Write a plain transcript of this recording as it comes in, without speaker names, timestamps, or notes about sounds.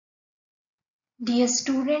Dear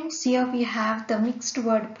students, here we have the mixed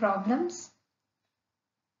word problems.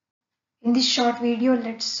 In this short video,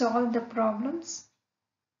 let's solve the problems.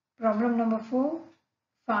 Problem number 4,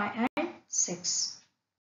 5 and 6.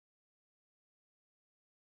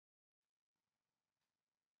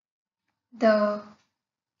 The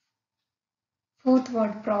fourth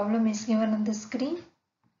word problem is given on the screen.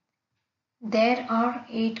 There are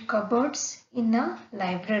 8 cupboards in a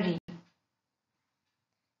library.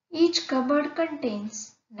 Each cupboard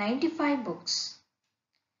contains 95 books.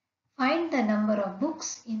 Find the number of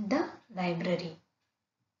books in the library.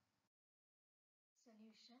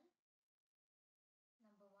 Solution.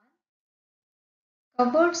 Number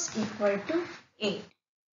 1. Cupboards equal to 8.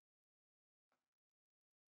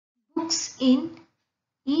 Books in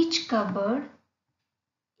each cupboard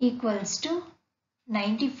equals to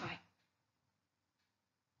 95.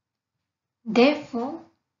 Therefore,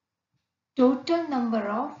 total number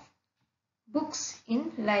of books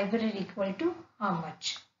in library equal to how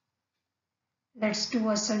much? Let's do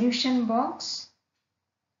a solution box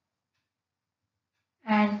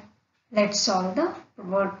and let's solve the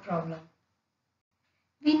word problem.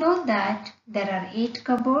 We know that there are 8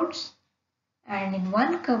 cupboards and in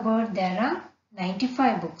one cupboard there are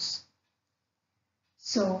 95 books.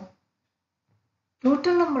 So,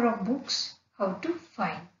 total number of books, how to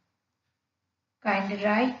find? Kindly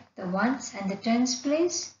write the ones and the tens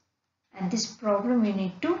place, and this problem we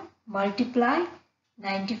need to multiply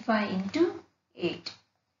 95 into 8.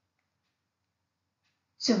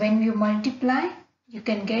 So when you multiply, you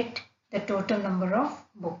can get the total number of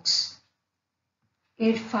books.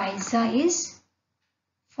 8 5s is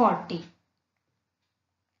 40.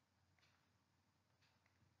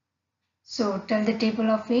 So tell the table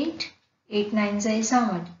of 8. 8 9s is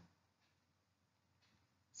how much?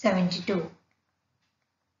 72.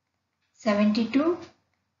 72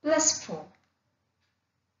 plus 4.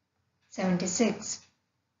 76.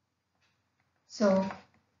 So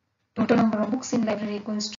total number of books in library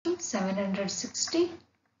equals to 760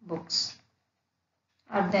 books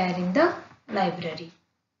are there in the library.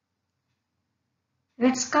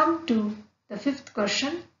 Let's come to the fifth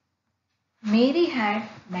question. Mary had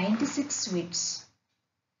 96 sweets.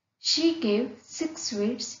 She gave 6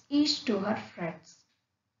 sweets each to her friends.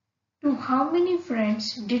 To how many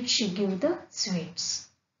friends did she give the sweets?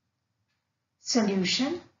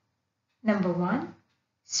 Solution. Number 1.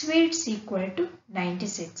 Sweets equal to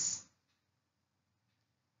 96.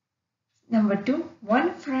 Number 2.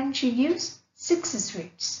 One friend she gives 6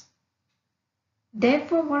 sweets.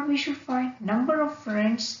 Therefore, what we should find? Number of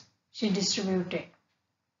friends she distributed.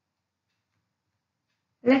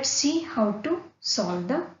 Let's see how to solve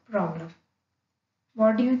the problem.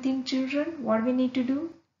 What do you think, children? What we need to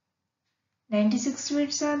do? 96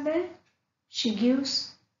 sweets are there. She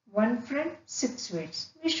gives one friend 6 sweets.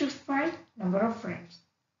 We should find number of friends.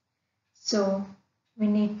 So we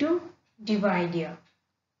need to divide here.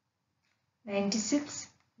 96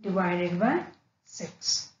 divided by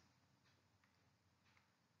 6.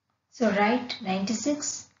 So write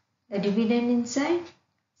 96, the dividend inside,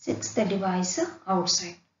 6 the divisor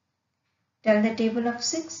outside. Tell the table of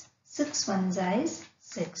 6. 6 1s is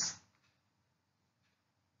 6.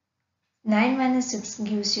 9 minus 6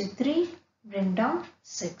 gives you 3. Bring down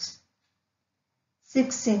 6.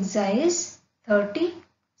 6 6 is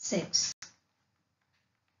 36.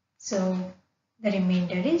 So the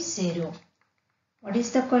remainder is 0. What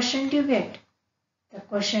is the quotient you get? The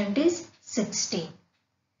quotient is 16.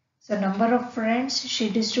 So number of friends she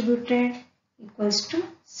distributed equals to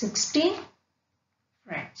 16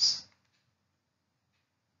 friends.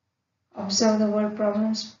 Observe the word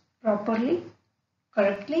problems properly,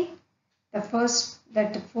 correctly. The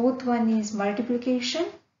fourth one is multiplication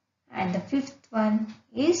and the fifth one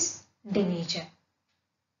is division.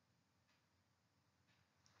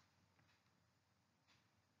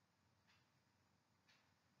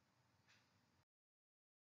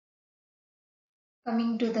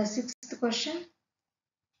 Coming to the sixth question.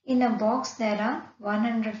 In a box there are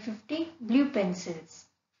 150 blue pencils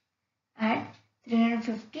and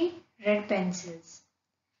 350 red pencils.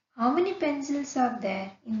 How many pencils are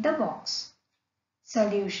there in the box?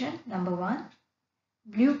 Solution. Number 1.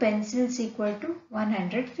 Blue pencils equal to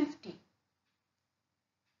 150.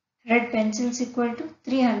 Red pencils equal to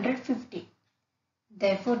 350.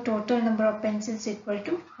 Therefore, total number of pencils equal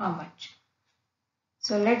to how much?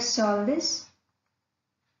 So let's solve this.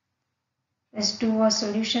 Let's do a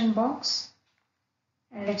solution box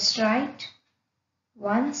and let's write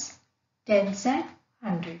ones, tens and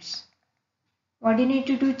hundreds. What do you need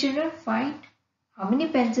to do, children? Find how many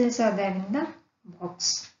pencils are there in the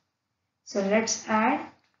box. So let's add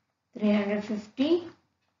 350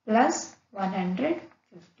 plus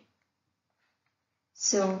 150.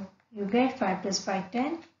 So you get 5 plus 5,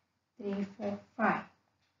 10, 3, 4, 5.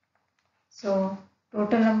 So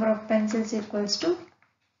total number of pencils equals to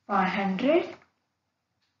 500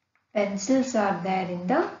 pencils are there in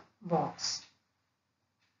the box.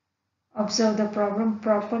 Observe the problem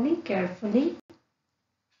properly, carefully.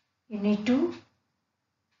 You need to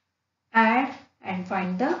add and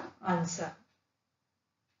find the answer.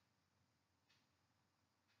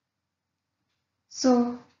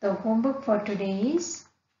 So the homework for today is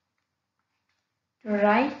to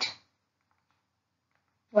write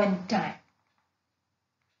one time.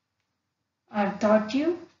 I have taught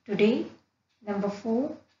you today number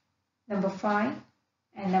 4, number 5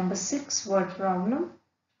 and number 6 word problem,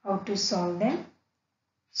 how to solve them.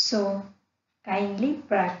 So kindly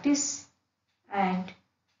practice and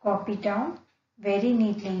copy down very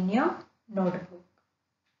neatly in your notebook.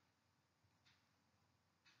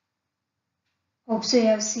 Hope so you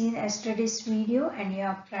have seen yesterday's video and you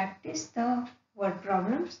have practiced the word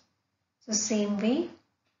problems. So same way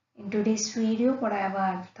in today's video what I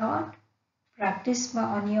have taught, practice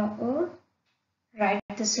on your own, write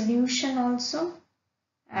the solution also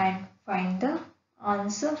and find the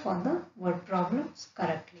answer for the word problems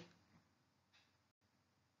correctly.